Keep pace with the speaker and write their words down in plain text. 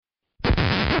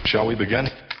Shall we begin?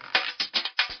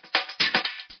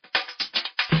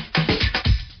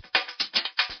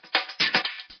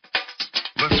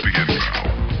 Let's begin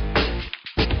now.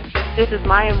 This is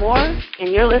Maya Moore,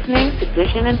 and you're listening to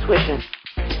Dishin Swishin.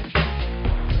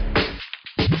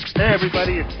 Hey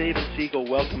everybody, it's David Siegel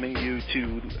welcoming you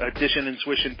to Dishin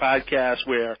Swishin podcast,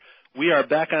 where we are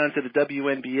back onto the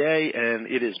WNBA, and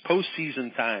it is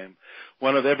postseason time,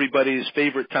 one of everybody's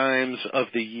favorite times of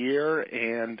the year.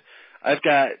 And I've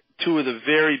got two of the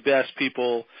very best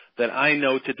people that I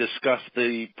know to discuss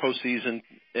the postseason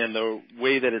and the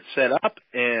way that it's set up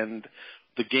and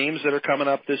the games that are coming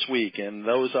up this week. And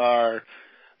those are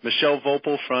Mechelle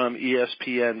Voepel from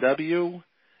ESPNw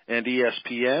and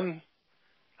ESPN.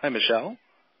 Hi, Mechelle.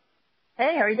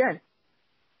 Hey, how are you doing?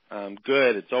 I'm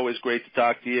good. It's always great to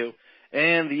talk to you.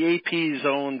 And the AP's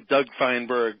own Doug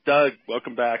Feinberg. Doug,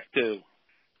 welcome back, too.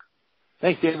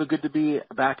 Thanks, David. Good to be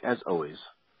back as always.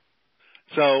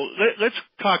 So let's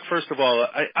talk, first of all,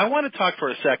 I want to talk for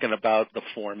a second about the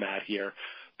format here,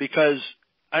 because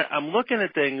I'm looking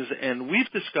at things, and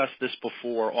we've discussed this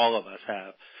before, all of us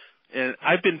have, and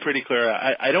I've been pretty clear.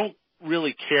 I don't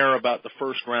really care about the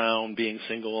first round being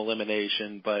single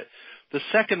elimination, but the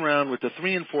second round with the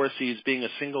 3 and 4 seeds being a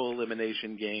single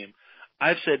elimination game,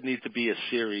 I've said needs to be a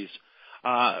series.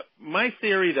 My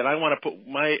theory that I want to put,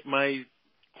 my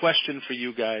question for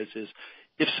you guys is,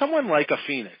 if someone like a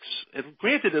Phoenix,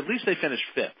 granted at least they finished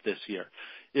 5th this year,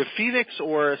 if Phoenix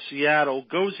or Seattle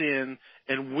goes in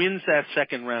and wins that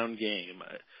second round game,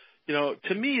 you know,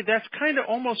 to me that's kind of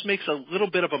almost makes a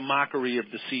little bit of a mockery of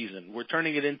the season. We're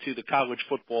turning it into the college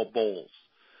football bowls.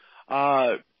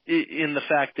 In the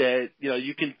fact that, you know,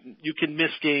 you can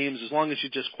miss games as long as you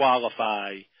just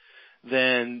qualify,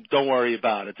 then don't worry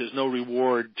about it. There's no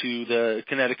reward to the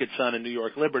Connecticut Sun and New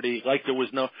York Liberty, like there was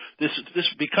no this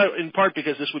because in part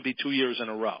because this would be 2 years in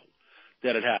a row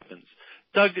that it happens.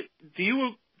 Doug, do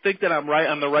you think that I'm right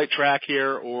on the right track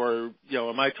here, or, you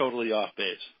know, am I totally off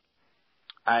base?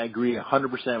 I agree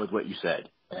 100% with what you said,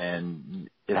 and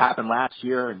it happened last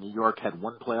year. And New York had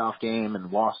one playoff game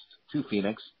and lost to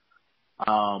Phoenix.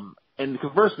 And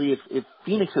conversely, if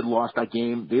Phoenix had lost that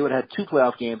game, they would have had 2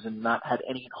 playoff games and not had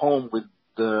any at home with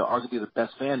arguably the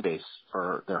best fan base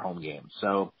for their home games.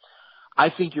 So I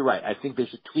think you're right. I think they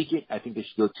should tweak it. I think they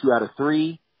should go 2 out of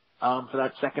 3 for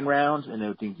that second round, and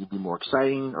I think it'd be more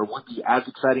exciting, or would be as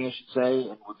exciting, I should say,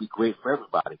 and would be great for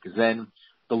everybody, because then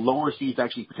the lower seeds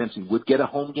actually potentially would get a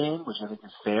home game, which I think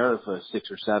is fair if a 6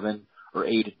 or 7 or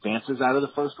 8 advances out of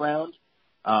the first round.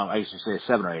 I used to say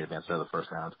 7 or 8 advances out of the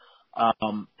first round.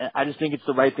 I just think it's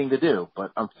the right thing to do.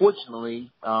 But unfortunately,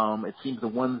 it seems the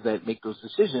ones that make those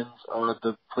decisions are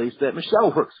the place that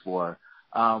Mechelle works for,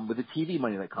 with the TV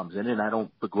money that comes in. And I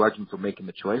don't begrudge them for making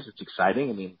the choice. It's exciting.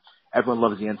 I mean, everyone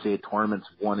loves the NCAA tournament's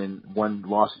one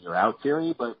loss and you're out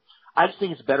theory, but I just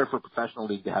think it's better for a professional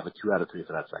league to have a 2 out of 3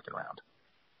 for that second round.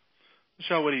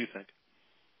 Mechelle, what do you think?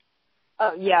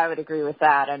 Oh, yeah, I would agree with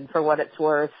that. And for what it's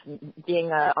worth,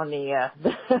 being on the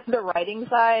writing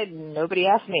side, nobody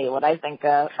asked me what I think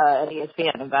at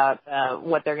ESPN about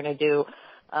what they're going to do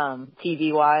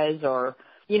TV-wise, or,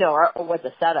 you know, or what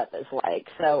the setup is like.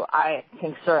 So I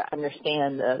can sort of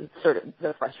understand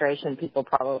the frustration people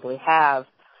probably have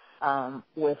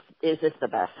with, is this the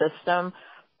best system?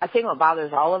 I think what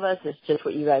bothers all of us is just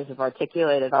what you guys have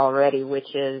articulated already,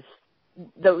 which is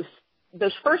those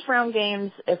first round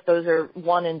games, if those are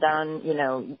one and done, you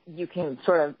know, you can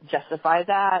sort of justify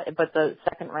that, but the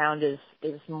second round is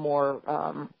more,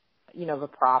 you know, the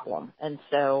problem. And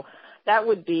so that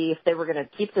would be, if they were going to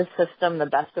keep the system, the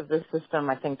best of the system,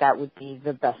 I think that would be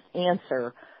the best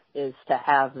answer, is to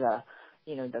have the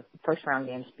first round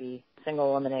games be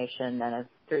single elimination and a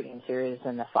 3-game series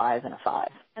and a 5 and a 5.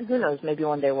 And who knows, maybe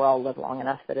one day we'll all live long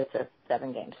enough that it's a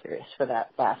 7-game series for that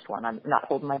last one. I'm not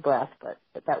holding my breath, but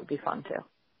that would be fun too.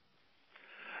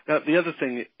 Now, the other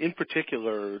thing in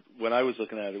particular, when I was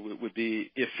looking at it, would be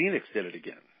if Phoenix did it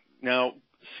again. Now,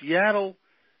 Seattle,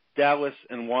 Dallas,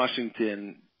 and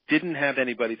Washington didn't have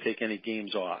anybody take any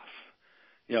games off.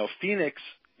 You know, Phoenix,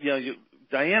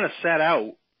 Diana sat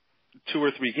out 2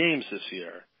 or 3 games this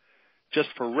year just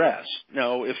for rest.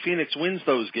 Now, if Phoenix wins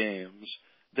those games,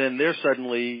 then they're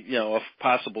suddenly, a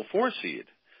possible 4 seed.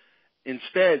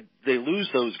 Instead, they lose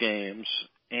those games,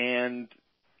 and,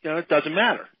 it doesn't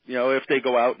matter. If they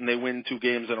go out and they win 2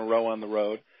 games in a row on the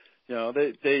road, so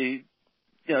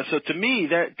to me,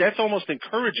 that's almost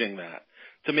encouraging that,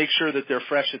 to make sure that they're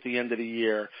fresh at the end of the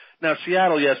year. Now,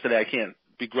 Seattle yesterday, I can't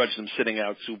begrudge them sitting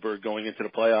out Super going into the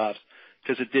playoffs,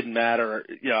 because it didn't matter.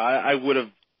 I would have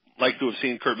liked to have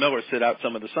seen Kurt Miller sit out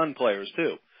some of the Sun players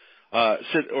too,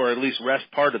 or at least rest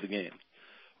part of the game.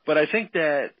 But I think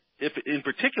that if, in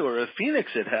particular, if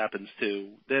Phoenix it happens to,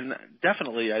 then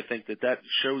definitely I think that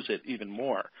shows it even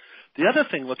more. The other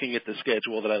thing, looking at the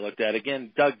schedule that I looked at,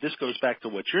 again, Doug, this goes back to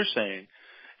what you're saying,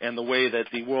 and the way that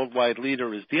the worldwide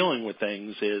leader is dealing with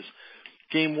things is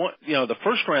game one, the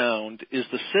first round is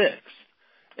the 6th,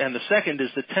 and the second is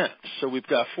the 10th. So we've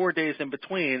got 4 days in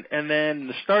between, and then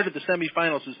the start of the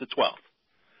semifinals is the 12th.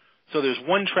 So there's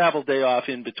one travel day off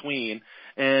in between,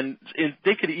 and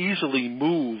they could easily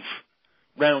move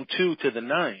round 2 to the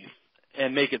 9th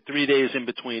and make it 3 days in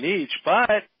between each,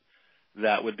 but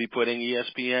that would be putting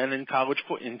ESPN in college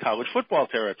football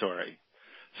territory.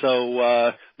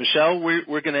 So, Mechelle,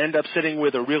 we're going to end up sitting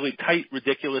with a really tight,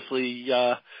 ridiculously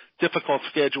difficult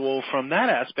schedule from that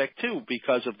aspect too,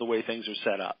 because of the way things are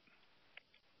set up.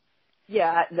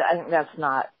 Yeah, I think that's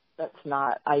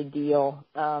not ideal.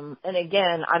 And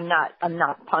again, I'm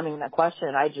not punning the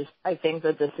question. I think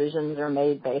the decisions are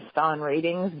made based on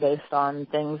ratings, based on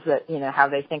things that, how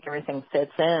they think everything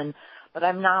fits in. But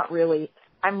I'm really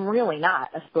not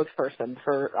a spokesperson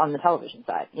on the television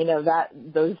side.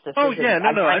 Those decisions. Oh yeah,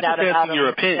 no, I'm just asking your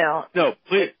opinion. No,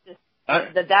 please. This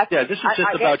is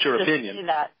just about your opinion.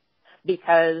 That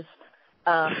because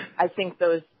I think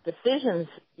those decisions,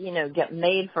 get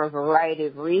made for a variety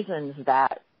of reasons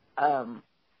that,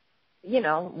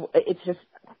 it's just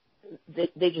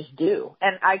they just do.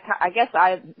 And I guess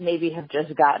I maybe have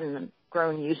just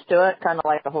grown used to it, kind of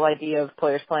like the whole idea of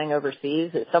players playing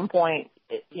overseas. At some point,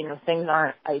 things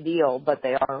aren't ideal, but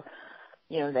they are,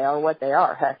 they are what they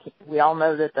are. Heck, we all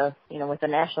know that with the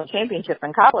national championship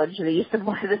in college, they used to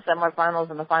play the semifinals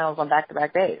and the finals on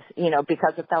back-to-back days,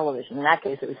 because of television. In that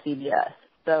case, it was CBS.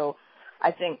 So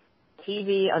I think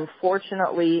TV,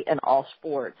 unfortunately, in all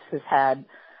sports has had,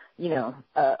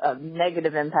 a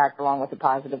negative impact along with a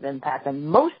positive impact. And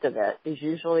most of it is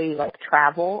usually like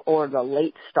travel or the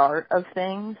late start of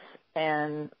things.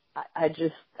 And I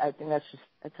think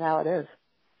that's how it is.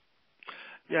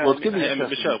 Yeah, well,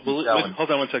 Mechelle, hold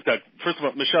on one second, Doug. First of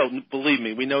all, Mechelle, believe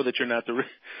me, we know that you're not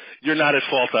at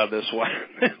fault on this one.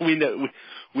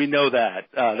 we know that.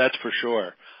 That's for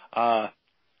sure.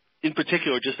 In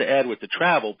particular, just to add with the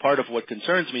travel, part of what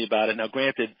concerns me about it, now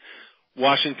granted,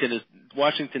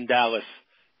 Washington, Dallas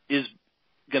is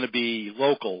going to be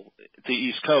local to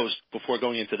East Coast before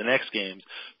going into the next games,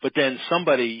 but then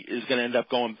somebody is going to end up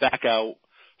going back out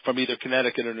from either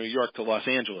Connecticut or New York to Los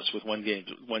Angeles with one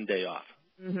day off.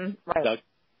 Mm-hmm. Right. Doug?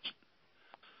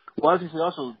 Well, I was going to say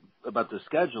also about the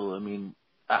schedule. I mean,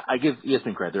 I give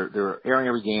ESPN credit. They're airing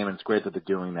every game, and it's great that they're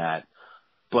doing that.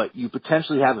 But you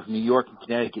potentially have, if New York and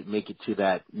Connecticut make it to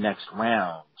that next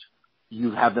round,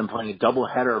 you have them playing a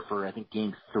doubleheader for, I think,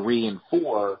 games 3 and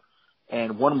 4,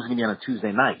 and one of them's going to be on a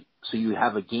Tuesday night. So you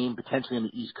have a game potentially on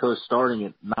the East Coast starting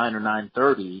at 9 or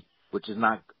 9:30, which is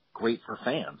not great for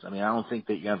fans. I mean, I don't think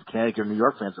that you have Connecticut or New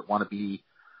York fans that want to be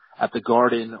at the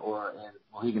Garden or in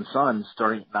Mohegan Sun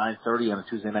starting at 9:30 on a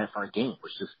Tuesday night for a game,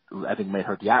 which just, I think, may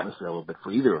hurt the atmosphere a little bit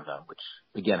for either of them, which,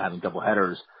 again, having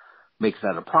doubleheaders makes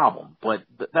that a problem. But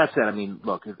that said, I mean,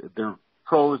 look, they're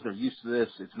pros, they're used to this,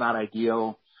 it's not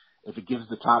ideal. If it gives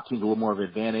the top teams a little more of an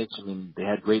advantage, I mean, they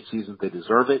had great seasons, they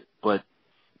deserve it, but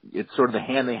it's sort of the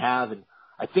hand they have. And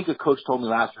I think a coach told me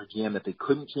last year, GM, that they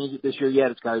couldn't change it this year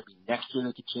yet. It's got to be next year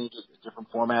they could change it in a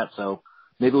different format. So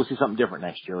maybe we'll see something different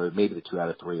next year, or maybe the 2 out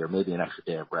of 3, or maybe an extra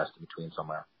day of rest in between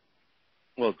somewhere.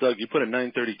 Well, Doug, you put a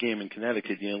 9:30 game in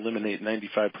Connecticut, you eliminate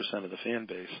 95% of the fan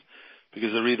base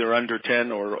because they're either under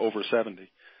 10 or over 70.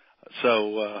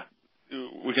 So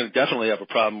we're going to definitely have a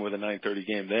problem with a 9:30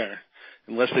 game there,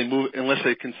 unless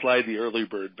they can slide the early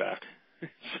bird back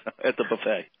at the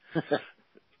buffet.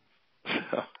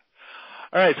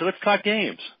 All right, so let's talk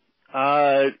games.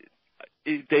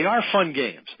 They are fun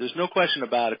games. There's no question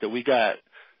about it that we got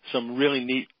some really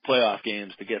neat playoff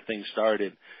games to get things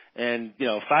started. And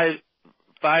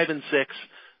 5 and 6,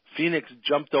 Phoenix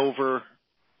jumped over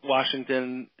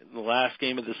Washington in the last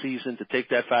game of the season to take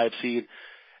that 5 seed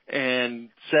and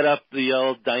set up the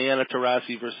old Diana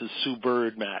Taurasi versus Sue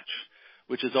Bird match,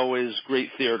 which is always great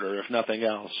theater, if nothing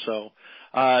else. So,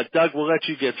 Doug, we'll let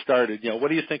you get started. What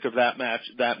do you think of that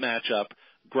matchup?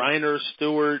 Griner,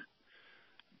 Stewart,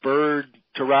 Bird,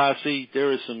 Taurasi,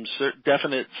 there is some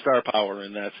definite star power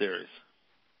in that series.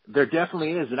 There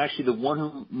definitely is, and actually the one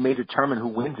who may determine who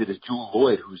wins it is Jewel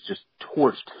Lloyd, who's just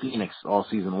torched Phoenix all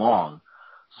season long.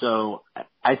 So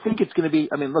I think it's going to be,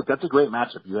 I mean, look, that's a great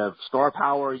matchup. You have star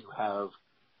power, you have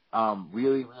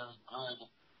really, really good,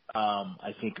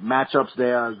 I think, matchups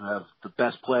there. You have the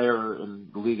best player in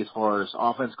the league as far as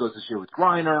offense goes this year with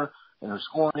Griner and her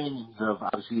scoring. You have,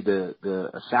 obviously, the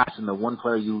assassin, the one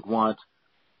player you would want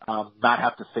not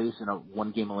have to face in a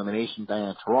one-game elimination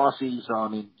Diana Taurasi. So, I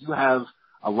mean, you have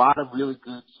a lot of really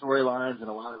good storylines and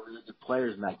a lot of really good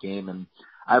players in that game. And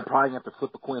I'd probably have to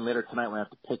flip a coin later tonight when I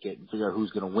have to pick it and figure out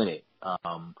who's going to win it.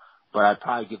 But I'd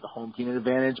probably give the home team an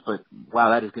advantage. But, wow,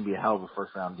 that is going to be a hell of a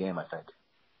first-round game, I think.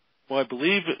 Well, I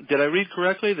believe, did I read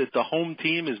correctly that the home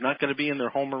team is not going to be in their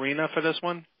home arena for this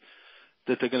one?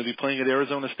 That they're going to be playing at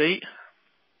Arizona State?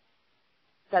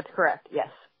 That's correct, yes.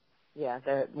 Yeah,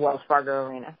 the Wells Fargo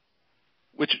Arena.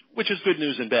 Which is good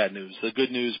news and bad news. The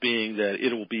good news being that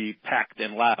it will be packed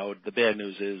and loud. The bad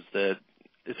news is that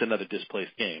it's another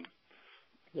displaced game.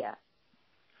 Yeah.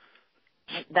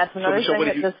 That's another thing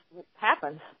that just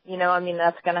happens. You know, I mean,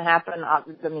 that's going to happen.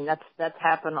 I mean, that's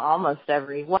happened almost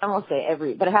every, well, I won't say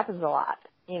every, but it happens a lot,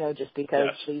 you know, just because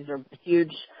these are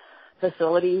huge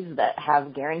facilities that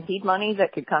have guaranteed money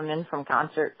that could come in from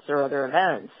concerts or other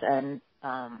events. And,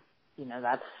 you know,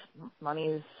 that's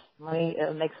money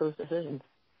makes those decisions.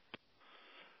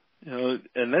 You know,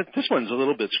 and this one's a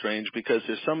little bit strange because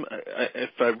there's some,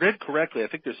 if I read correctly, I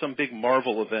think there's some big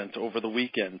Marvel event over the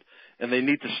weekend, and they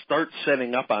need to start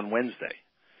setting up on Wednesday.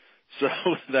 So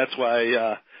that's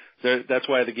why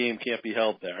the game can't be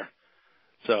held there.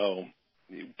 So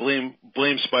blame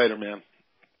Spider-Man.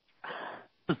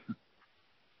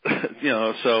 You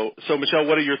know, so Mechelle,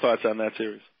 what are your thoughts on that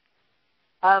series?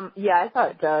 Yeah, I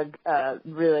thought Doug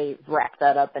really wrapped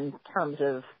that up in terms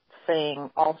of saying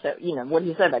also, you know, what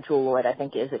he said about Jewel Lloyd, I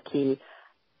think is a key.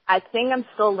 I think I'm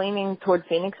still leaning toward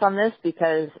Phoenix on this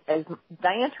because as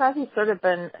Diana Taurasi's sort of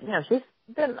been, you know, she's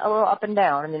been a little up and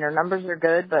down. I mean, her numbers are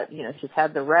good, but, you know, she's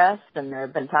had the rest, and there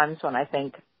have been times when I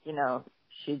think, you know,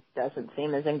 she doesn't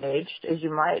seem as engaged as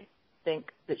you might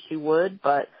think that she would,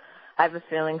 but I have a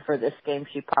feeling for this game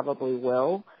she probably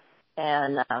will.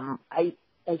 And I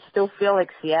still feel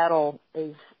like Seattle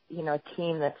is, you know, a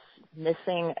team that's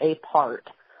missing a part.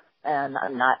 And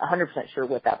I'm not 100% sure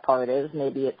what that part is.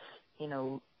 Maybe it's, you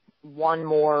know, one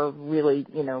more really,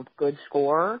 you know, good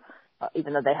scorer,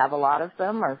 even though they have a lot of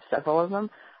them or several of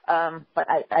them. But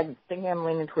I think I'm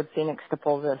leaning toward Phoenix to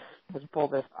pull this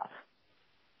off.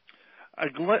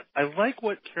 I like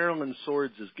what Carolyn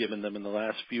Swords has given them in the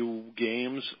last few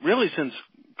games, really since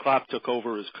Klopp took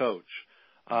over as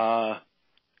coach.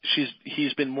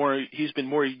 He's been more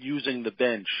using the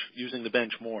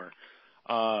bench more.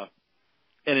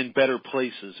 And in better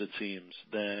places, it seems,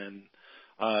 than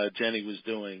Jenny was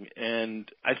doing. And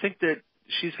I think that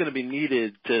she's going to be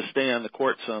needed to stay on the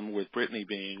court some, with Brittany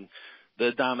being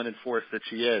the dominant force that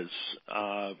she is.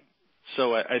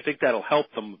 So I think that'll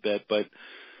help them a bit. But,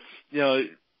 you know,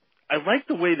 I like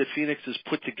the way that Phoenix has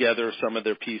put together some of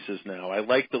their pieces now. I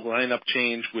like the lineup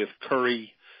change with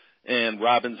Curry and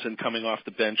Robinson coming off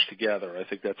the bench together. I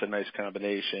think that's a nice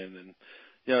combination. And,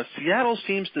 you know, Seattle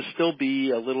seems to still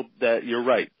be a little, that you're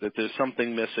right, that there's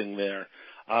something missing there.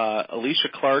 Alicia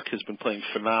Clark has been playing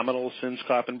phenomenal since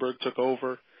Feinberg took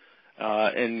over.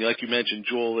 And like you mentioned,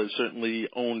 Jewel has certainly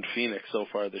owned Phoenix so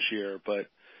far this year. But,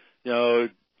 you know,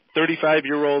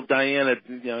 35-year-old Diana,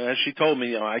 you know, as she told me,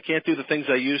 you know, I can't do the things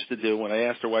I used to do when I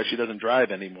asked her why she doesn't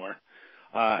drive anymore.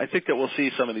 I think that we'll see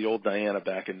some of the old Diana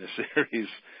back in this series.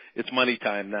 It's money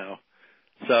time now.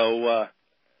 So,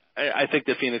 I think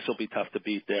that Phoenix will be tough to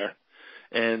beat there,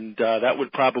 and that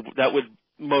would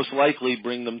most likely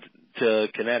bring them to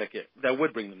Connecticut. That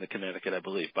would bring them to Connecticut, I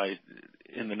believe,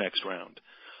 in the next round.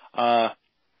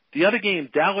 The other game,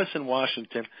 Dallas and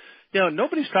Washington. You know,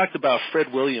 nobody's talked about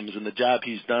Fred Williams and the job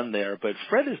he's done there, but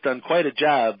Fred has done quite a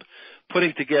job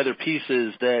putting together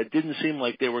pieces that didn't seem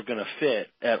like they were going to fit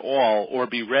at all or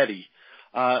be ready.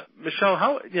 Mechelle,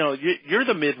 how, you know, you're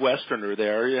the Midwesterner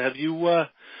there. Have you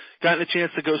gotten a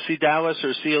chance to go see Dallas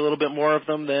or see a little bit more of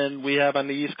them than we have on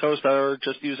the East Coast, or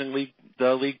just using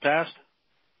the league pass?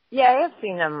 Yeah, I have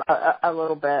seen them a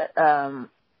little bit.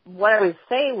 What I would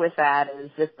say with that is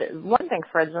that one thing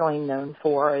Fred's really known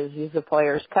for is he's a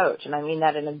player's coach, and I mean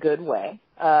that in a good way,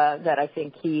 that I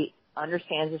think he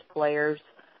understands his players.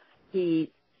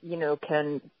 He, you know,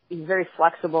 he's very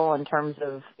flexible in terms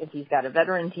of if he's got a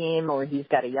veteran team or he's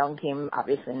got a young team.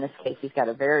 Obviously, in this case, he's got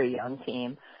a very young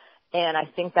team. And I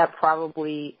think that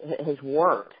probably has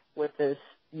worked with this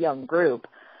young group.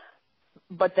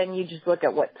 But then you just look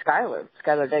at what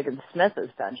Skylar Diggins-Smith has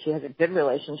done. She has a good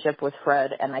relationship with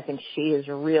Fred, and I think she has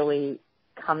really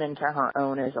come into her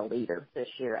own as a leader this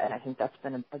year, and I think that's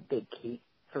been a big key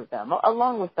for them,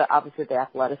 along with obviously the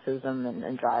athleticism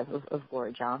and drive of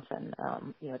Glory Johnson,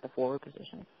 you know, at the forward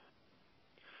position.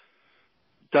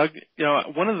 Doug, you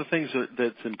know, one of the things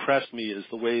that's impressed me is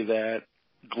the way that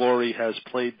Glory has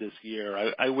played this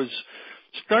year. I was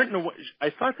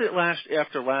I thought that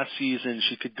after last season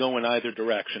she could go in either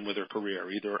direction with her career,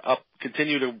 either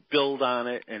continue to build on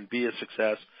it and be a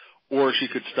success, or she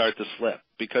could start to slip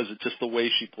because it's just the way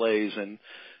she plays and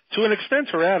to an extent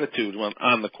her attitude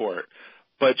on the court.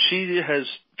 But she has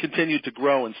continued to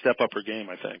grow and step up her game,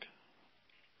 I think.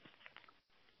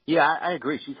 Yeah, I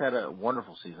agree. She's had a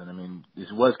wonderful season. I mean,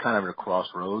 this was kind of at a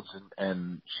crossroads,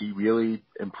 and she really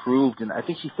improved, and I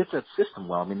think she fits that system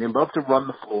well. I mean, they love to run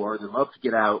the floor, they love to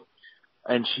get out,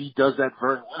 and she does that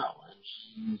very well. And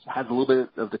she has a little bit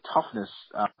of the toughness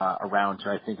around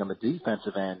her, I think, on the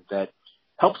defensive end that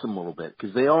helps them a little bit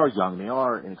because they are young, they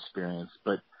are inexperienced.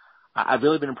 But I've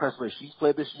really been impressed with how she's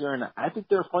played this year, and I think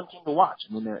they're a fun team to watch.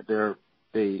 I mean,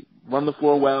 they run the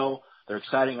floor well. They're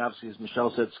exciting. Obviously, as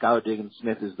Mechelle said, Skylar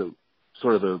Diggins-Smith is the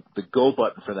go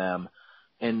button for them.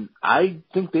 And I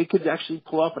think they could actually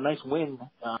pull off a nice win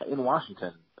in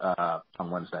Washington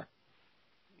on Wednesday.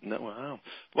 No, wow.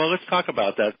 Well, let's talk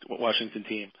about that Washington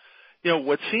team. You know,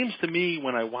 what seems to me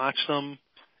when I watch them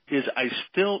is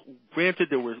granted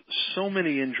there were so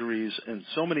many injuries and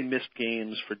so many missed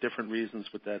games for different reasons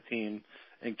with that team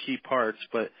and key parts,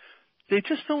 but they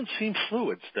just don't seem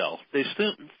fluid still. They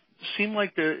still seem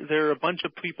like they're a bunch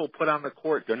of people put on the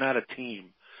court. They're not a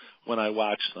team when I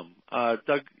watch them.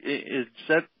 Doug, is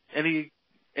that any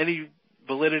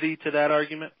validity to that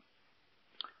argument?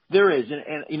 There is,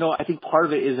 and you know, I think part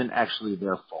of it isn't actually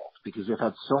their fault because they've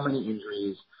had so many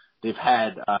injuries. They've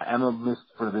had Emma missed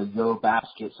for the Euro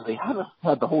basket, so they haven't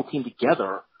had the whole team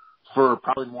together for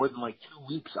probably more than like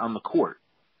 2 weeks on the court,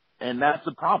 and that's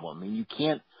the problem. I mean, you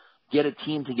can't get a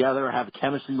team together, have a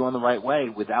chemistry going the right way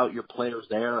without your players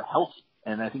there healthy.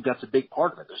 And I think that's a big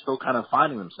part of it. They're still kind of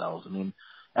finding themselves. I mean,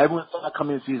 everyone thought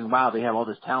coming into the season, wow, they have all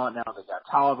this talent now. They got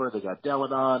Tolliver, they got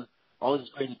Deladon, all these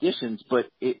great additions, but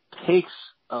it takes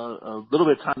a little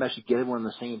bit of time to actually get everyone on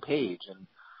the same page. And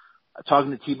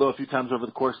talking to Tebow a few times over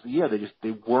the course of the year,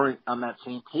 they weren't on that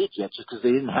same page yet just because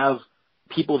they didn't have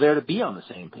people there to be on the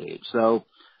same page. So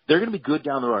they're going to be good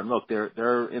down the road. And look,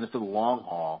 they're in it for the long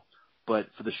haul. But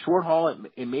for the short haul,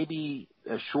 it may be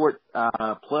a short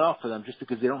playoff for them just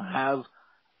because they don't have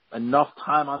enough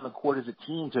time on the court as a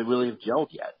team to really have gelled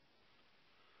yet.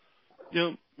 You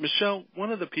know, Mechelle,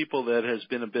 one of the people that has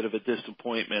been a bit of a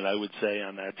disappointment, I would say,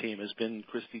 on that team has been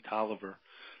Christy Tolliver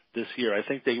this year. I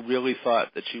think they really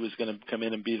thought that she was going to come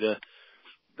in and be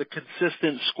the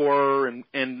consistent scorer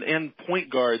and point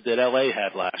guard that LA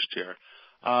had last year.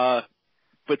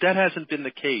 But that hasn't been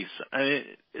the case. I mean,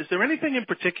 is there anything in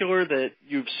particular that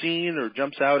you've seen or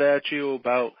jumps out at you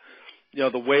about, you know,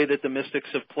 the way that the Mystics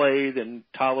have played and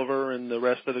Tolliver and the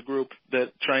rest of the group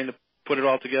that trying to put it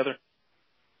all together?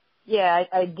 Yeah,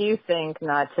 I do think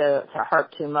not to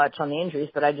harp too much on the injuries,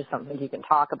 but I just don't think you can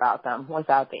talk about them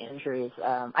without the injuries.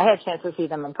 I had a chance to see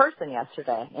them in person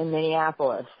yesterday in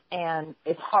Minneapolis, and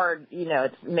it's hard, you know,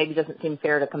 it maybe doesn't seem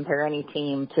fair to compare any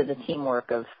team to the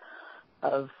teamwork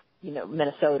of you know,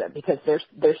 Minnesota because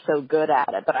they're so good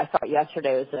at it. But I thought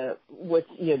yesterday was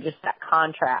you know, just that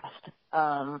contrast.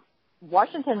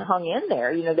 Washington hung in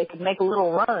there. You know, they could make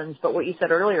little runs, but what you said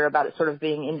earlier about it sort of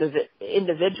being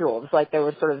individuals, like there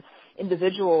were sort of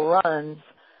individual runs,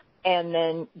 and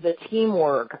then the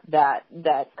teamwork, that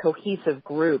cohesive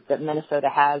group that Minnesota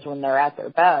has when they're at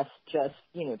their best, just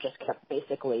kept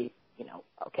basically, you know,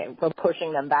 okay, we're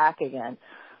pushing them back again.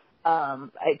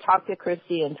 I talked to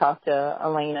Christy and talked to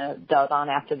Elena Dudon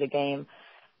after the game.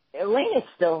 Elena's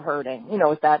still hurting, you know,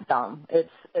 with that thumb. It's,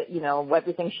 you know,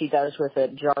 everything she does with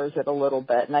it jars it a little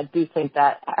bit, and I do think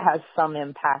that has some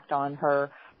impact on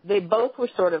her. They both were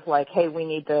sort of like, hey, we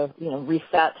need to, you know,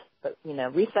 reset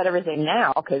everything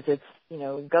now because it's, you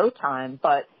know, go time.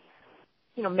 But,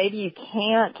 you know, maybe you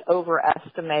can't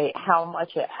overestimate how much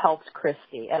it helps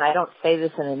Christy. And I don't say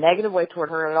this in a negative way toward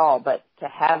her at all, but to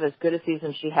have as good a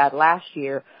season she had last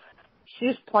year, she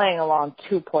was playing along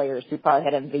two players who probably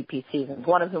had MVP seasons.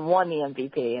 One of whom won the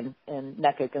MVP in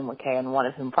Nneka Ogwumike, and one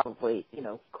of whom probably, you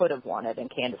know, could have won it in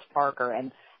Candace Parker,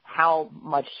 and how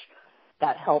much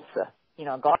that helps a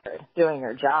guard doing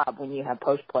her job when you have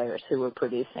post players who are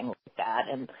producing like that.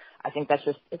 And I think that's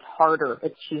just, it's harder.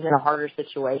 She's in a harder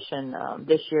situation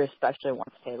this year, especially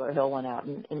once Taylor Hill went out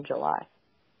in July.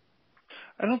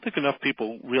 I don't think enough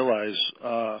people realize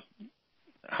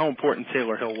how important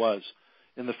Taylor Hill was,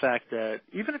 in the fact that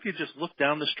even if you just look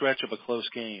down the stretch of a close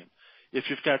game, if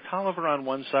you've got Tolliver on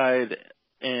one side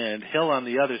and Hill on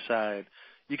the other side,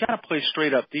 you got to play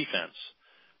straight up defense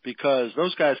because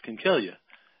those guys can kill you.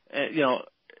 And, you know,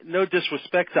 no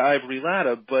disrespect to Ivory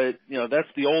Latta, but, you know, that's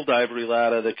the old Ivory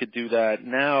Latta that could do that.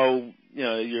 Now, you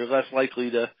know, she's less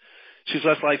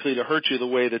likely to hurt you the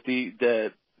way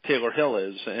that Taylor Hill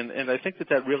is, and I think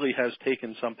that really has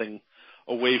taken something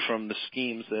away from the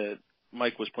schemes that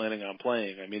Mike was planning on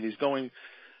playing. I mean, he's going,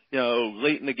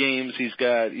 late in the games, he's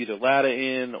got either Latta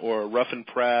in or Ruffin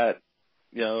Pratt,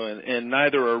 and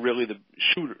neither are really the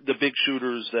big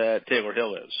shooters that Taylor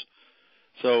Hill is.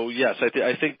 So yes,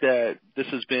 I think that this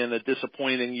has been a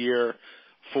disappointing year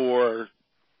for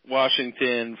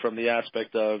Washington from the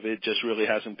aspect of it just really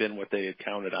hasn't been what they had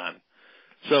counted on.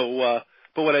 So,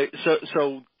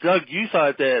 so Doug, you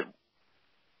thought that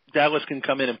Dallas can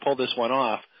come in and pull this one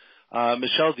off.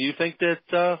 Mechelle, do you think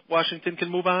that Washington can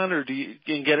move on, or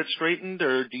can get it straightened,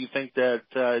 or do you think that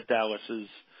Dallas is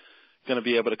going to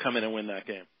be able to come in and win that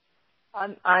game?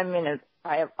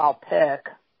 I'll pick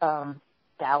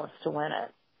Dallas to win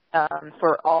it.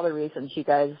 For all the reasons you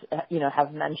guys,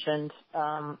 have mentioned.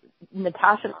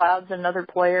 Natasha Cloud's another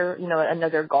player,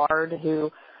 another guard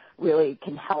who really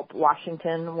can help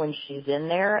Washington when she's in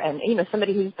there. And,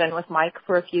 somebody who's been with Mike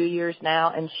for a few years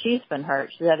now, and she's been hurt.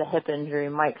 She's had a hip injury.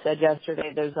 Mike said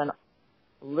yesterday there's a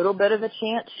little bit of a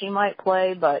chance she might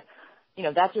play, but,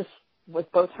 that just,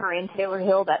 with both her and Taylor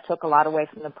Hill, that took a lot away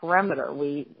from the perimeter.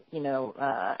 Emma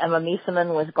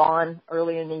Miesemann was gone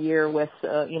early in the year with,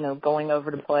 going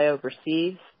over to play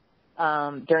overseas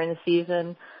during the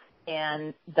season,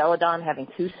 and Belladon having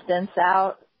 2 stints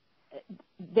out.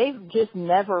 They've just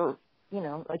never,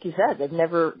 like you said, they've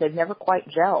never quite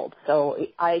gelled. So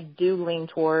I do lean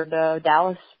toward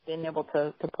Dallas being able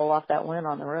to pull off that win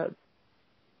on the road.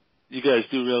 You guys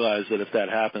do realize that if that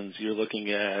happens, you're looking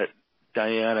at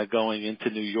Diana going into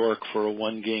New York for a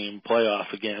 1-game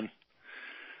playoff again.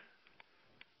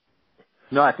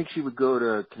 No, I think she would go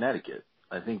to Connecticut.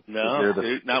 I think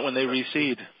not when they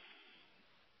reseed.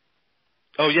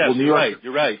 Oh yes, well,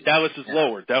 you're right. Dallas is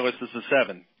lower. Dallas is a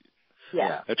 7.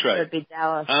 Yeah, that's right. It would be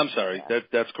Dallas. I'm sorry. Yeah.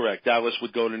 That's correct. Dallas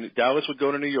would go to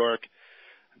New York.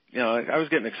 I was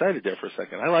getting excited there for a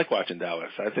second. I like watching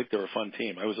Dallas. I think they're a fun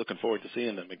team. I was looking forward to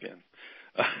seeing them again.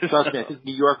 Trust me, I think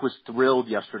New York was thrilled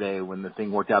yesterday when the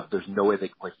thing worked out. There's no way they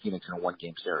can play Phoenix in a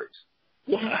 1-game series.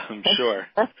 Yeah, I'm sure.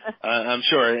 I'm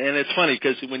sure. And it's funny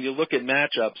because when you look at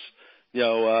matchups,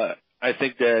 I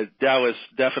think that Dallas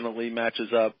definitely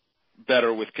matches up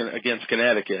better against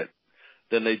Connecticut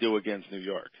than they do against New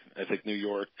York. I think New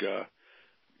York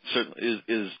certainly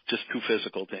is just too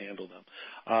physical to handle them.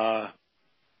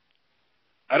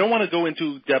 I don't want to go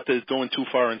into depth as going too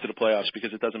far into the playoffs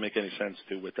because it doesn't make any sense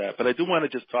with that. But I do want to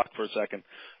just talk for a second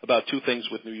about 2 things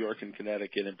with New York and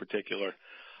Connecticut in particular.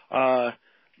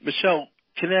 Mechelle,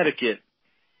 Connecticut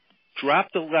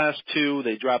dropped the last 2.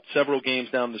 They dropped several games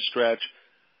down the stretch.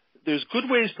 There's good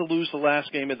ways to lose the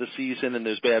last game of the season, and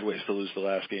there's bad ways to lose the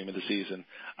last game of the season.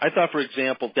 I thought, for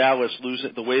example, Dallas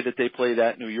losing the way that they played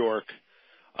at New York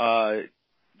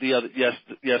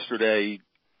yesterday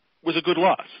was a good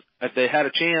loss. If they had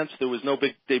a chance, there was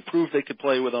they proved they could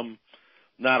play with them,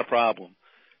 not a problem.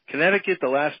 Connecticut, the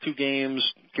last 2 games,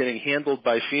 getting handled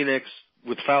by Phoenix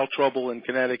with foul trouble in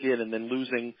Connecticut and then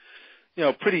losing,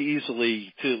 pretty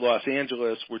easily to Los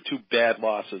Angeles were 2 bad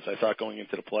losses, I thought, going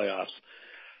into the playoffs.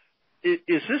 Is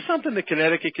this something that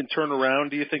Connecticut can turn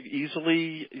around, do you think,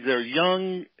 easily? They're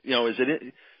young,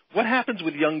 what happens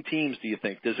with young teams, do you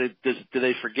think? Do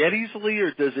they forget easily, or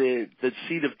does the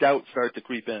seed of doubt start to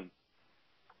creep in?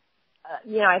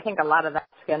 I think a lot of that's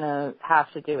going to have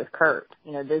to do with Kurt.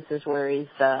 This is where he's,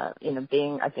 I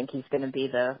think he's going to be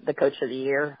the coach of the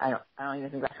year. I don't even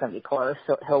think that's going to be close.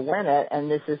 So he'll win it, and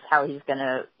this is how he's going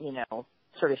to,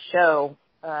 sort of show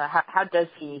how does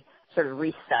he sort of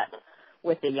reset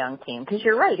with the young team. Because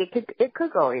you're right, it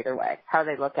could go either way, how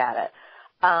they look at it.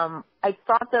 I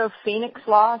thought the Phoenix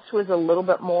loss was a little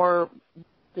bit more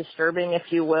disturbing,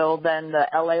 if you will, than the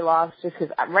LA loss, just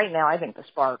because right now I think the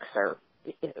Sparks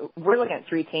we're looking at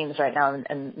 3 teams right now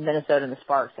in Minnesota and the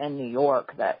Sparks and New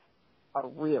York that are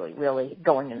really, really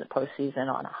going into the postseason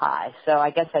on a high. So I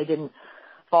guess I didn't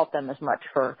fault them as much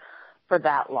for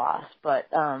that loss. But,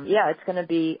 it's going to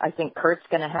be, I think Kurt's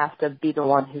going to have to be the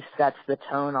one who sets the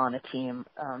tone on a team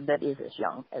that is as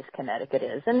young as Connecticut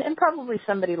is. And probably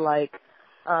somebody like,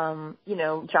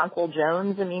 Jonquil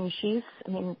Jones.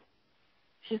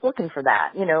 She's looking for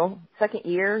that, second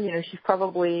year, she's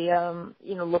probably,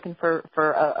 looking for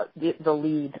the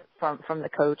lead from the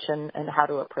coach and how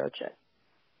to approach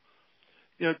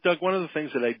it. Doug, one of the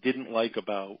things that I didn't like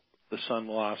about the Sun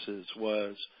losses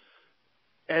was,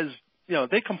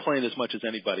 they complain as much as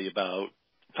anybody about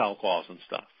foul calls and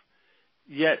stuff.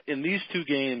 Yet in these 2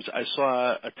 games, I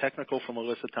saw a technical from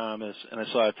Alyssa Thomas and I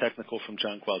saw a technical from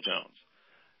Jonquil Jones.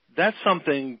 That's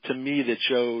something to me that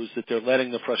shows that they're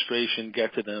letting the frustration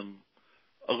get to them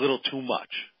a little too much.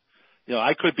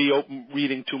 I could be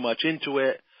reading too much into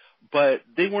it, but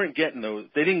they weren't getting those.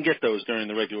 They didn't get those during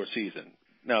the regular season.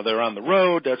 Now they're on the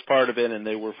road. That's part of it, and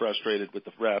they were frustrated with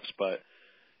the refs. But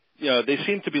they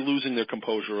seem to be losing their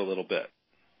composure a little bit.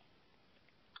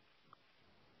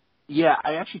 Yeah,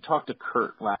 I actually talked to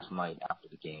Kurt last night after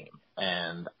the game,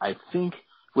 and I think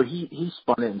what he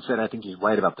spun it and said, I think he's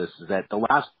right about this, is that the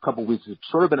last couple of weeks have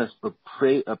sort of been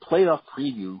a playoff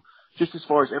preview, just as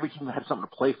far as every team had something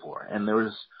to play for, and there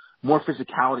was more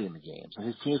physicality in the games. And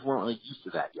his teams weren't really used to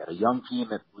that yet. A young team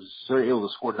that was sort of able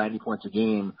to score 90 points a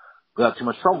game without too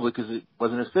much trouble because it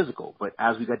wasn't as physical. But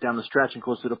as we got down the stretch and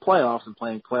close to the playoffs and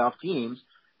playing playoff teams,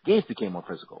 games became more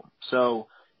physical. So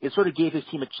it sort of gave his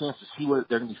team a chance to see what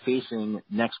they're going to be facing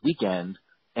next weekend,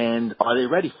 and are they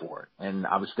ready for it? And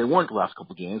obviously they weren't the last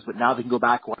couple of games, but now they can go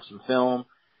back, watch some film,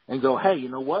 and go, hey, you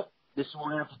know what? This is what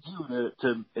we're going to have to do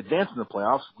to advance in the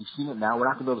playoffs. We've seen it now. We're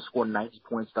not going to be able to score 90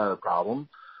 points without a problem.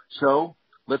 So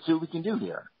let's see what we can do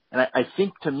here. And I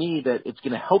think, to me, that it's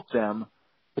going to help them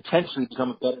potentially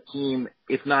become a better team,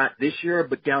 if not this year,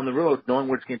 but down the road, knowing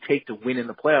what it's going to take to win in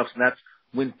the playoffs, and that's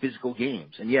win physical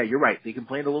games. And, yeah, you're right. They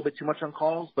complained a little bit too much on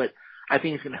calls, but I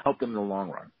think it's going to help them in the long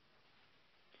run.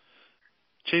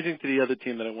 Changing to the other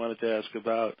team that I wanted to ask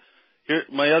about, here,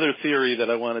 my other theory that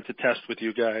I wanted to test with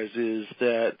you guys is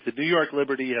that the New York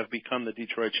Liberty have become the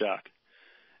Detroit Shock.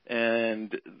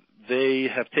 And they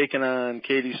have taken on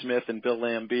Katie Smith and Bill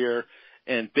Lambier,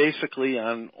 and basically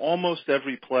on almost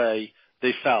every play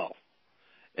they foul,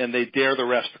 and they dare the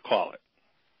refs to call it.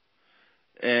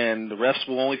 And the refs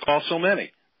will only call so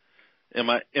many. Am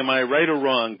I right or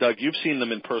wrong, Doug? You've seen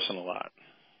them in person a lot.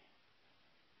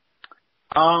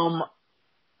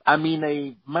 I mean,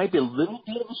 they might be a little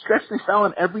bit of a stretch they foul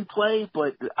on every play,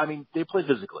 but I mean, they play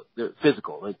physically. They're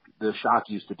physical, like the Shock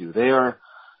used to do.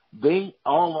 They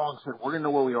all along said, we're going to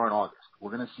know where we are in August.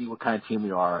 We're going to see what kind of team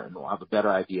we are, and we'll have a better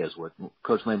idea, is what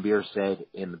Coach Lambier said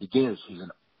in the beginning of the season.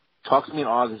 Talk to me in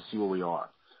August to see where we are.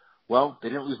 Well, they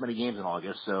didn't lose many games in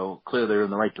August, so clearly they're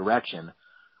in the right direction.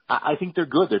 I think they're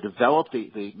good. They're developed.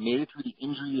 They made it through the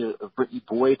injury of Brittany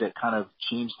Boyd that kind of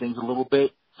changed things a little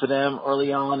bit for them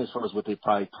early on as far as what they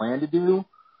probably planned to do.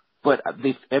 But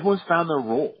everyone's found their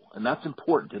role, and that's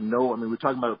important to know. I mean, we were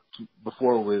talking about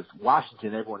before with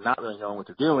Washington, everyone not really knowing what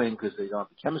they're doing because they don't have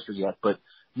the chemistry yet. But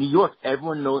New York,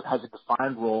 everyone has a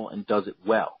defined role and does it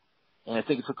well. And I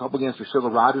think it's a couple games for Silver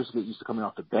Rogers to get used to coming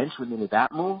off the bench when they made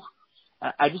that move.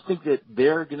 I just think that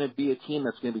they're going to be a team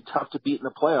that's going to be tough to beat in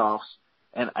the playoffs,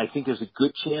 and I think there's a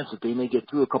good chance that they may get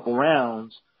through a couple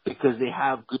rounds because they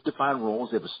have good defined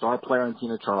roles. They have a star player in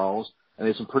Tina Charles, and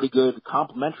there's some pretty good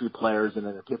complementary players in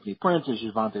Tiffany Prince and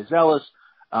Javonte Zealous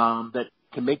that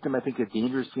can make them, I think, a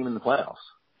dangerous team in the playoffs.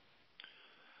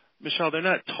 Michelle, they're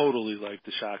not totally like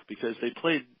the Shock because they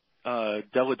played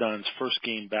Deladon's first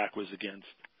game back was against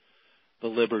the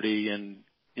Liberty, and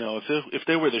if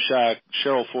they were the Shock,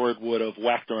 Cheryl Ford would have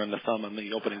whacked her on the thumb on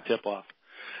the opening tip-off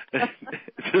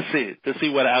to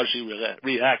see how she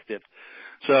reacted.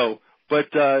 So, but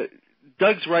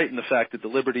Doug's right in the fact that the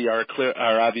Liberty are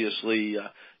obviously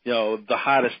the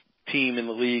hottest team in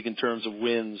the league in terms of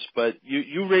wins. But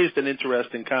you raised an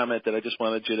interesting comment that I just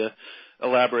wanted you to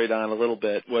elaborate on a little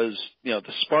bit. Was the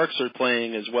Sparks are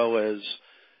playing as well as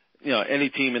any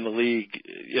team in the league,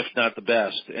 if not the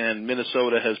best, and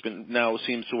Minnesota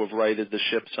seems to have righted the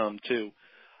ship some too.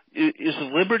 Is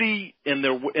Liberty in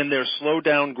their slow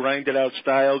down, grinded out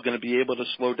style going to be able to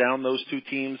slow down those two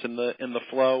teams in the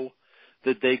flow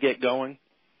that they get going?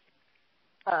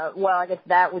 Well, I guess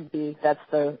that's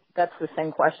the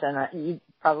same question. You'd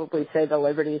probably say the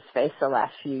Liberty's faced the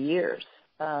last few years.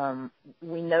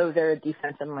 We know they're a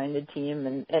defensive-minded team,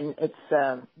 and it's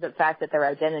the fact that their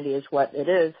identity is what it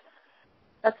is.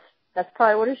 That's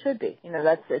probably what it should be.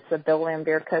 It's a Bill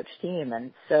Lambier coach team,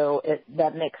 and so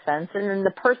that makes sense. And then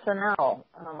the personnel,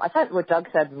 I thought what Doug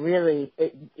said really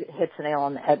it hits the nail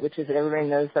on the head, which is that everybody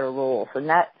knows their roles, and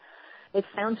that it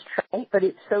sounds trite, but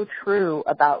it's so true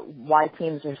about why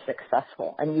teams are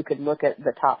successful. And you could look at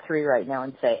the top three right now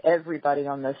and say everybody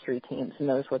on those three teams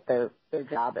knows what their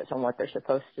job is and what they're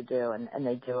supposed to do, and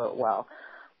they do it well.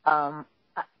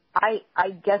 I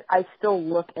guess I still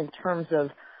look in terms of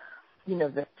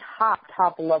the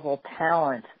top level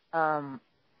talent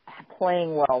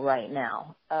playing well right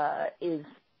now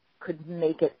could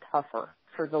make it tougher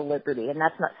for the Liberty. And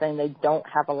that's not saying they don't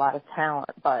have a lot of talent,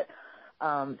 but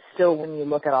still when you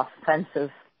look at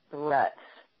offensive threats,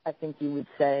 I think you would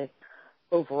say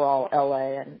overall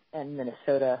LA and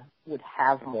Minnesota would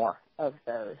have more of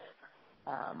those.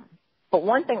 But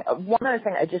one other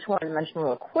thing I just wanted to mention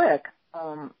real quick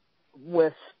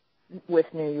with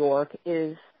New York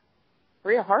is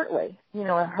Bria Hartley,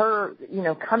 her,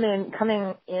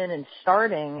 coming in and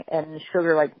starting, and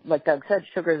Sugar, like Doug said,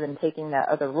 Sugar then taking that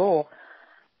other role,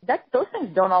 those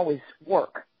things don't always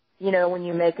work, when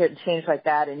you make a change like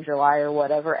that in July or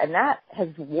whatever, and that has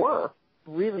worked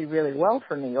really, really well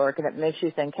for New York, and it makes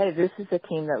you think, hey, this is a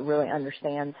team that really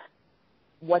understands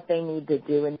what they need to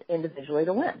do individually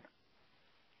to win.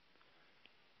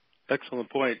 Excellent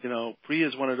point. Bria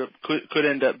is could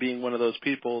end up being one of those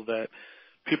people that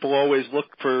people always look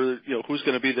for, who's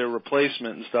going to be their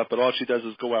replacement and stuff, but all she does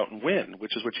is go out and win,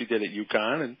 which is what she did at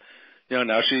UConn. And, now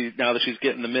that she's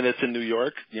getting the minutes in New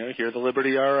York, here the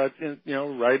Liberty are,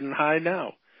 riding high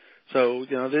now. So,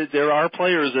 there are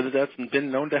players that's been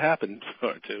known to happen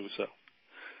to, so.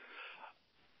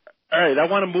 All right, I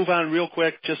want to move on real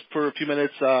quick just for a few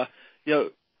minutes.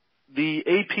 The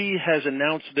AP has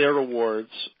announced their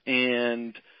awards,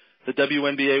 and the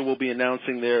WNBA will be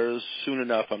announcing theirs soon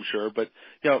enough, I'm sure. But,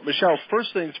 Mechelle,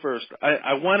 first things first,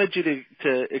 I wanted you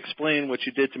to explain what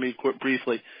you did to me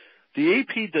briefly. The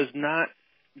AP does not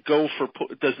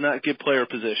give player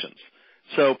positions.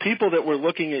 So people that were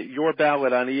looking at your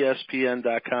ballot on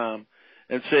ESPN.com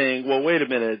and saying, well, wait a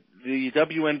minute, the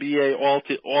WNBA,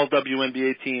 all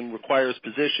WNBA team requires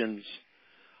positions.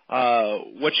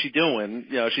 What's she doing?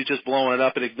 She's just blowing it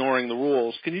up and ignoring the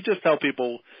rules. Can you just tell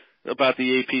people about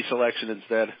the AP selection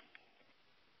instead?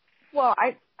 Well,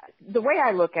 the way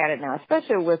I look at it now,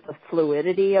 especially with the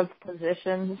fluidity of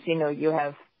positions, you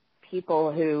have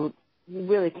people who you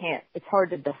really can't, it's hard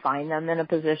to define them in a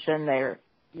position. They're,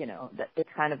 it's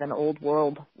kind of an old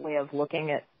world way of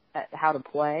looking at how to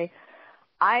play.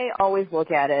 I always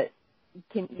look at it,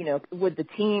 would the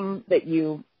team that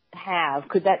you have,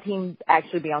 could that team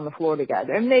actually be on the floor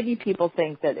together? And maybe people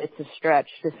think that it's a stretch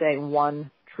to say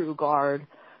one true guard,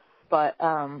 but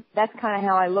that's kind of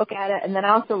how I look at it. And then I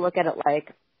also look at it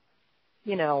like,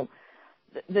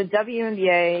 the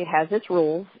WNBA has its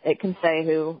rules. It can say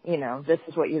who, this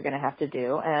is what you're going to have to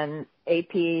do. And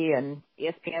AP and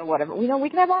ESPN, whatever, we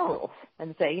can have our rules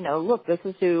and say, look, this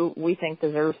is who we think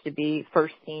deserves to be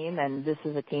first team, and this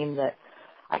is a team that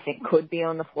I think could be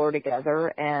on the floor together.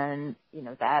 And,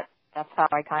 that's how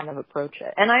I kind of approach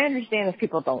it. And I understand if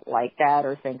people don't like that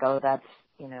or think, oh, that's,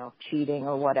 cheating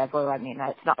or whatever. I mean,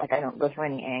 it's not like I don't go through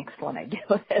any angst when I do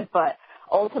it, but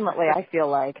ultimately I feel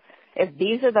like if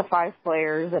these are the 5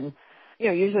 players, and,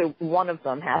 usually one of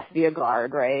them has to be a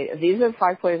guard, right? If these are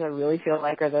 5 players I really feel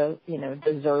like are the,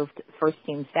 deserved first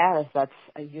team status,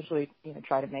 I usually,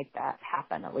 try to make that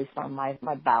happen, at least on my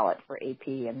ballot for AP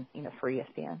and, for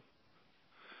ESPN.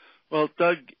 Well,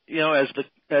 Doug, as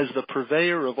the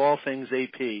purveyor of all things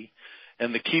AP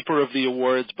and the keeper of the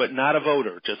awards, but not a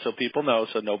voter, just so people know,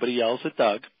 so nobody yells at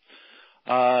Doug,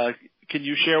 can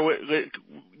you share what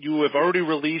you have already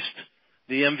released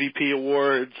the MVP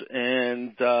awards,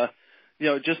 and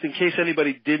just in case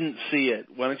anybody didn't see it,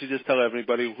 why don't you just tell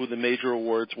everybody who the major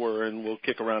awards were, and we'll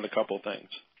kick around a couple things.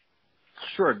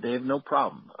 Sure, Dave, no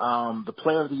problem. The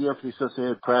player of the year for the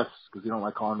Associated Press, because you don't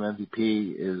like calling him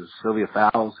MVP, is Sylvia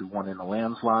Fowles, who won in a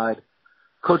landslide.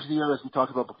 Coach of the year, as we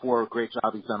talked about before, a great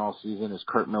job he's done all season, is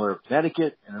Kurt Miller of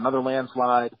Connecticut in another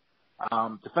landslide.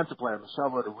 Defensive player,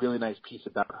 Mechelle wrote a really nice piece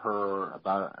about her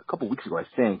about a couple weeks ago, I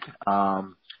think,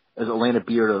 as Elena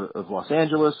Beard of Los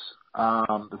Angeles.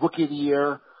 The rookie of the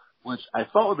year, which I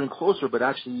thought would have been closer, but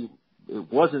actually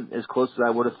it wasn't as close as I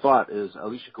would have thought, is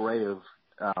Alicia Gray of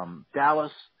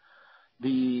Dallas.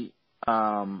 The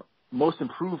most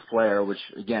improved player, which,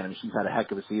 again, she's had a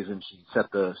heck of a season. She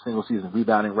set the single-season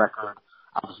rebounding record.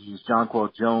 Obviously, used Jonquil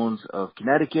Jones of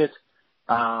Connecticut.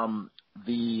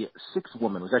 The sixth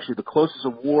woman was actually the closest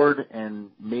award and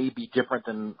may be different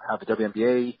than how the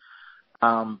WNBA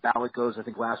ballot goes. I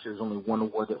think last year there was only one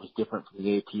award that was different from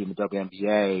the AP and the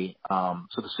WNBA.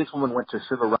 So the sixth woman went to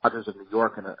Siva Rogers of New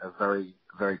York in a very,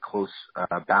 very close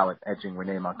ballot, edging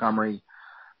Renee Montgomery.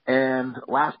 And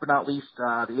last but not least, the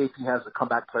AP has the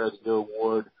Comeback Player of the Year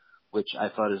award, which I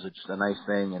thought is just a nice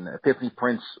thing. And Epiphany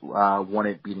Prince won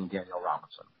it, beating Danielle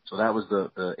Robinson. So that was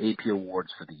the AP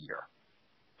awards for the year.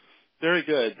 Very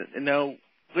good. And now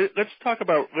let's start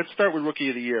with Rookie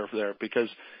of the Year there, because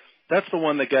that's the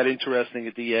one that got interesting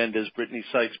at the end as Brittany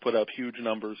Sykes put up huge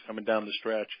numbers coming down the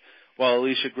stretch, while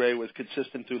Alicia Gray was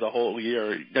consistent through the whole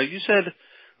year. Now, you said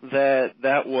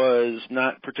that was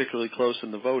not particularly close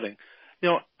in the voting.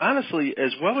 Honestly,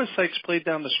 as well as Sykes played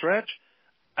down the stretch,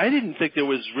 I didn't think there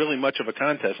was really much of a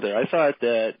contest there. I thought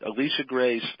that Alicia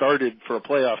Gray started for a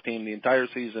playoff team the entire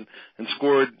season and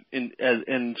scored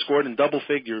in double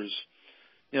figures.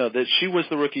 That she was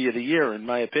the Rookie of the Year, in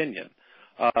my opinion.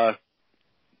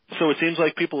 So it seems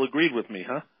like people agreed with me,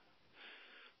 huh?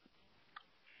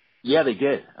 Yeah, they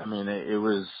did. I mean, it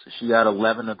was, she got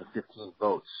 11 of the 15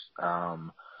 votes.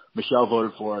 Mechelle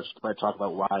voted for her. She might talk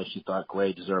about why she thought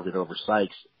Gray deserved it over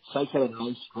Sykes. Sykes had a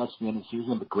nice stretch at the end of the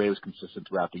season, but Gray was consistent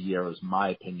throughout the year, was my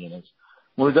opinion. Is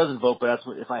well, he doesn't vote, but that's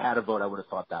what, if I had a vote, I would have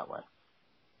thought that way.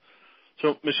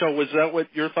 So, Mechelle, was that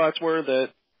what your thoughts were, that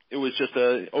it was just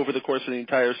over the course of the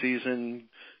entire season,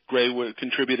 Gray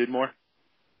contributed more?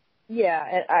 Yeah,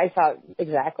 and I thought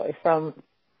exactly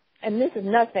and this is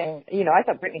nothing, I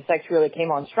thought Brittany Sykes really came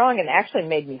on strong and actually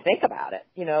made me think about it.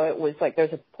 It was like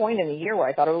there's a point in the year where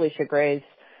I thought Alicia Gray's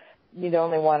the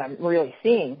only one I'm really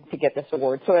seeing to get this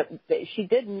award. So she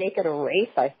did make it a race,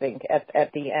 I think,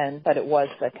 at the end, but it was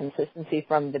the consistency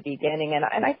from the beginning.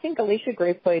 And I think Alicia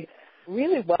Gray played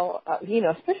really well,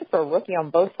 especially for a rookie on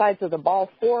both sides of the ball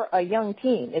for a young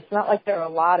team. It's not like there are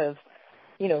a lot of,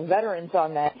 veterans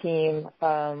on that team.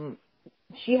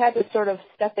 She had to sort of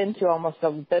step into almost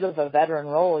a bit of a veteran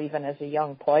role even as a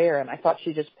young player, and I thought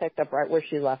she just picked up right where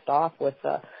she left off with,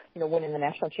 winning the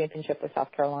national championship with South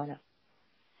Carolina.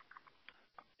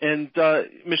 And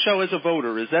Mechelle, as a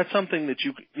voter, is that something that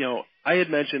I had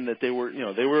mentioned that they were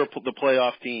the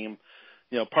playoff team.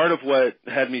 Part of what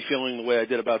had me feeling the way I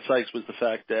did about Sykes was the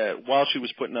fact that while she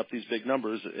was putting up these big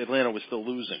numbers, Atlanta was still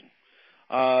losing.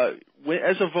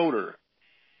 As a voter,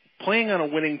 playing on a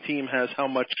winning team has how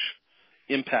much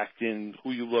impact in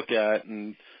who you look at,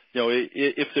 and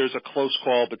if there's a close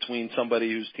call between somebody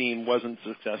whose team wasn't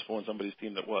successful and somebody's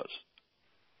team that was.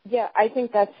 Yeah, I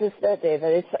think that's just it,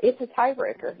 David. It's a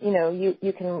tiebreaker.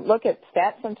 You can look at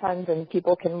stats sometimes and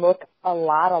people can look a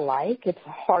lot alike. It's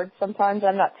hard sometimes.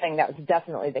 I'm not saying that was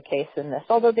definitely the case in this,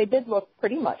 although they did look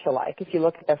pretty much alike. If you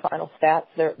look at their final stats,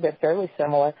 they're fairly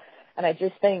similar. And I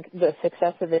just think the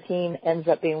success of the team ends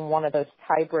up being one of those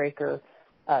tiebreaker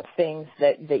things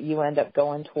that you end up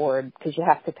going toward, because you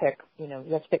have to pick, you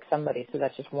have to pick somebody. So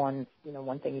that's just one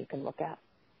thing you can look at.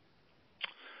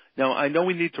 Now, I know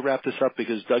we need to wrap this up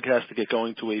because Doug has to get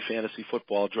going to a fantasy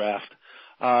football draft.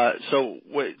 So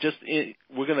we're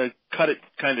going to cut it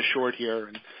kind of short here.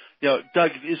 And,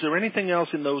 Doug, is there anything else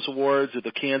in those awards or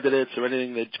the candidates or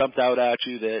anything that jumped out at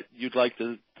you that you'd like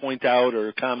to point out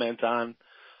or comment on?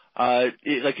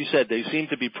 Like you said, they seem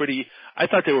to be I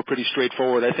thought they were pretty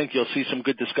straightforward. I think you'll see some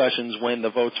good discussions when the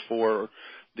votes for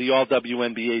the all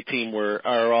WNBA team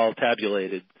are all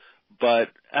tabulated. But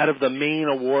out of the main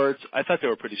awards, I thought they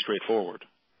were pretty straightforward.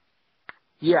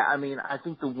 Yeah, I mean, I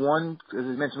think the one, as I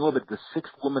mentioned a little bit, the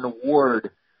sixth woman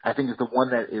award, I think is the one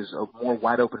that is a more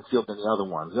wide open field than the other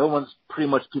ones. The other ones, pretty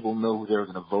much people know who they're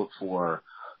going to vote for.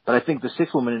 But I think the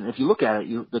sixth woman, if you look at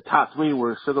it, the top three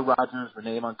were Sugar Rogers,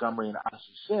 Renee Montgomery, and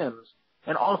Odyssey Sims.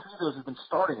 And all three of those have been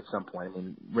starting at some point. I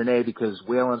mean, Renee because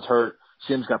Whalen's hurt,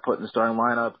 Sims got put in the starting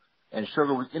lineup, and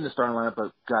Sugar was in the starting lineup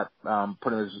but got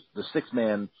put in as the sixth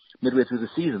man midway through the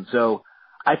season. So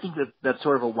I think that's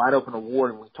sort of a wide open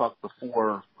award. And we talked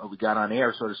before we got on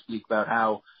air, so to speak, about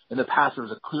how in the past there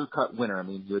was a clear cut winner. I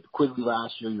mean, you had Quigley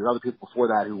last year, you had other people before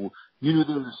that who you knew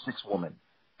there was a sixth woman.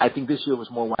 I think this year was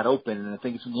more wide open, and I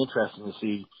think it's going to be interesting to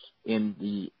see in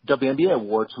the WNBA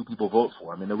awards who people vote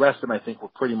for. I mean, the rest of them I think were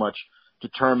pretty much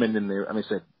determined in their, I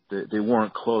said they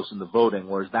weren't close in the voting,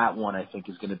 whereas that one I think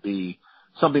is going to be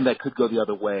something that could go the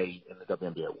other way in the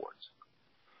WNBA awards.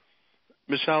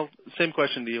 Mechelle, same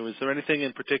question to you. Is there anything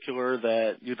in particular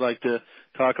that you'd like to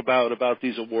talk about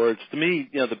these awards? To me,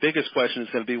 the biggest question is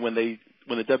going to be when the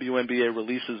WNBA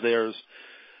releases theirs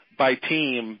by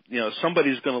team.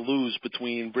 Somebody's going to lose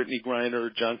between Brittany Griner,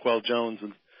 Jonquel Jones,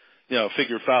 and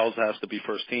figure Fowles has to be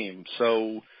first team.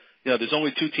 So there's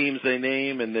only two teams they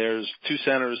name, and there's two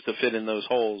centers to fit in those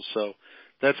holes. So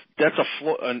that's a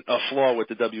flaw with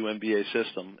the WNBA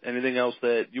system. Anything else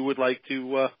that you would like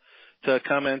to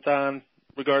comment on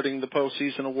regarding the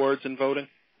postseason awards and voting?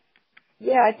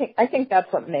 Yeah, I think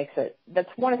that's what makes it. That's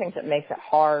one of the things that makes it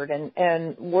hard,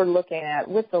 and we're looking at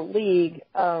with the league.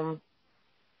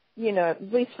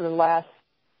 At least for the last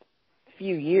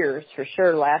few years, for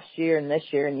sure, last year and this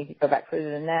year, and you could go back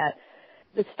further than that.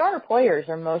 The star players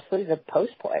are mostly the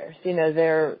post players.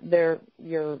 They're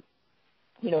your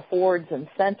forwards and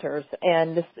centers.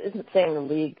 And this isn't saying the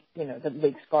league, the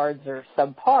league's guards are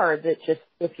subpar. It's just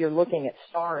if you're looking at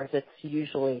stars, it's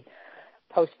usually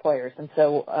post players. And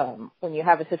so when you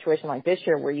have a situation like this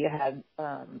year where you had,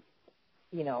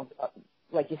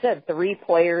 like you said, three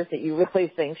players that you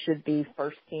really think should be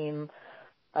first team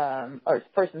or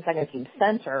first and second team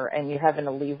center, and you're having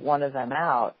to leave one of them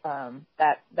out,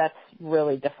 that's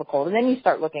really difficult. And then you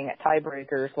start looking at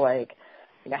tiebreakers like,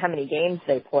 how many games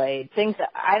they played, things that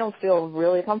I don't feel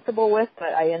really comfortable with,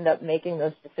 but I end up making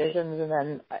those decisions, and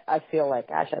then I feel like,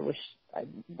 gosh, I wish I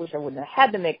wish I wouldn't have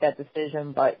had to make that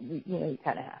decision, but you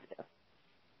kind of have to.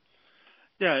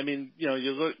 Yeah, I mean, you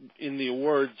look in the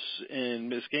awards and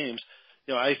missed games.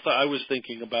 I was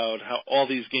thinking about how all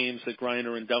these games that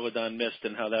Griner and Deladon missed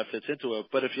and how that fits into it.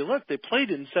 But if you look, they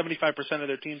played in 75% of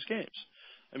their team's games.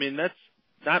 I mean, that's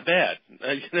not bad.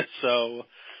 So,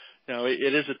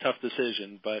 it is a tough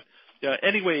decision. But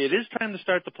anyway, it is time to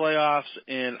start the playoffs,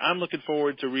 and I'm looking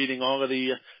forward to reading all of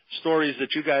the stories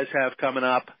that you guys have coming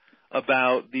up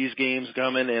about these games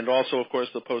coming, and also, of course,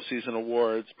 the postseason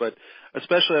awards. But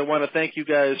especially, I want to thank you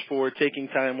guys for taking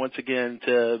time once again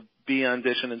to be on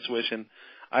Dishin and Swishin.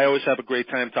 I always have a great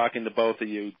time talking to both of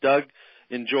you. Doug,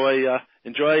 enjoy,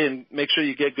 and make sure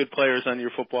you get good players on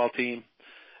your football team.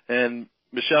 And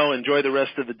Mechelle, enjoy the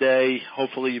rest of the day.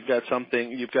 Hopefully, you've got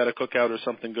a cookout or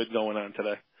something good going on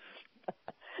today.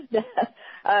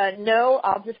 No,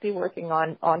 I'll just be working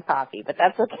on coffee, but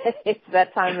that's okay. It's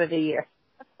that time of the year.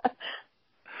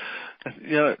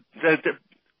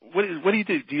 What do you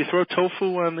do? Do you throw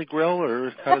tofu on the grill,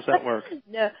 or how does that work?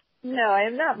 No, I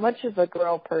am not much of a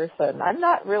grill person. I'm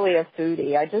not really a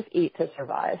foodie. I just eat to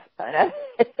survive.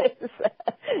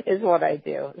 is what I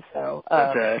do. So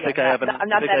I think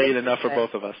I eat enough for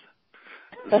both of us.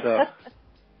 So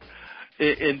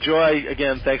enjoy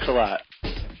again. Thanks a lot.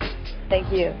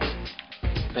 Thank you.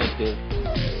 Thanks, Dave.